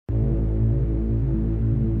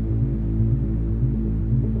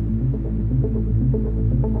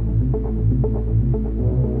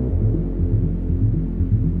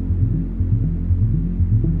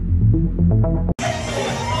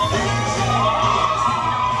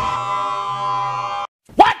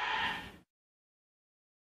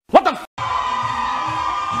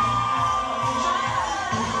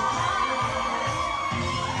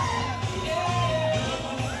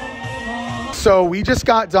So we just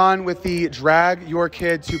got done with the Drag Your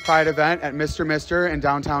Kid to Pride event at Mr. in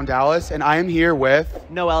downtown Dallas, and I am here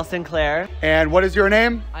with Noelle Sinclair. And what is your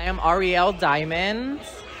name? I am Ariel Diamond.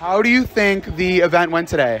 How do you think the event went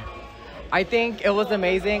today? I think it was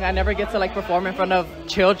amazing. I never get to perform in front of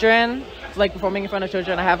children. So, performing in front of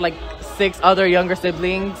children, I have 6 other younger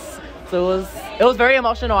siblings. So it was very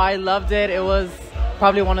emotional. I loved it. It was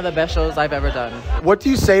probably one of the best shows I've ever done. What do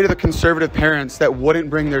you say to the conservative parents that wouldn't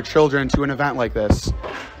bring their children to an event like this?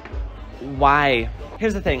 Why?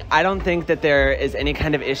 Here's the thing. I don't think that there is any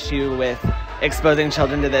kind of issue with exposing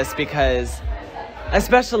children to this, because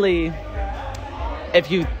especially if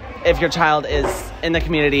your child is in the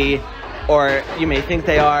community, or you may think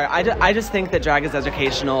they are, I just think that drag is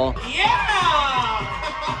educational. Yeah!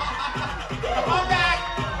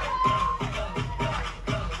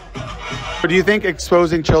 Do you think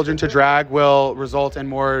exposing children to drag will result in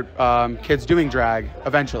more kids doing drag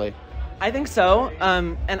eventually? I think so,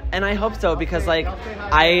 and I hope so, because like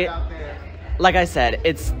I said,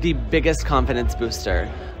 it's the biggest confidence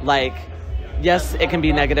booster. Yes, it can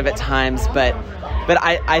be negative at times, but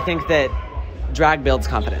I think that drag builds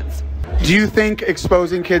confidence. Do you think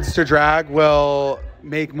exposing kids to drag will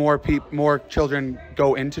make more children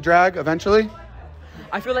go into drag eventually?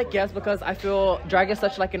 I feel yes, because I feel drag is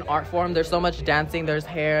such an art form. There's so much dancing, there's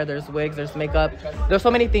hair, there's wigs, there's makeup. There's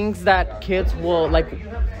so many things that kids will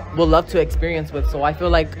love to experience with. So I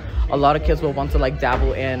feel a lot of kids will want to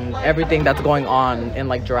dabble in everything that's going on in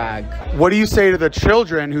drag. What do you say to the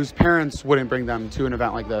children whose parents wouldn't bring them to an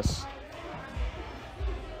event like this?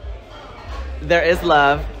 There is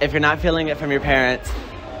love. If you're not feeling it from your parents,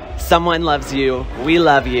 someone loves you. We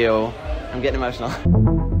love you. I'm getting emotional.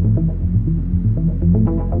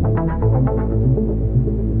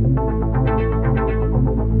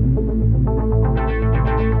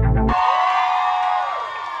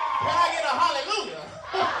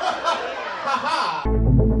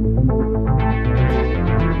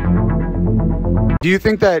 Do you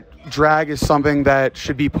think that drag is something that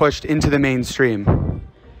should be pushed into the mainstream?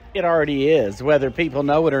 It already is, whether people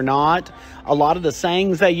know it or not. A lot of the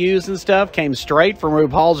sayings they use and stuff came straight from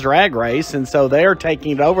RuPaul's Drag Race, and so they're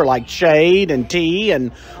taking it over, like shade and tea,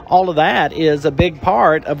 and all of that is a big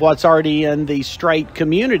part of what's already in the straight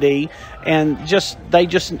community, and they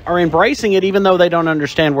just are embracing it even though they don't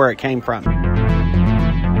understand where it came from.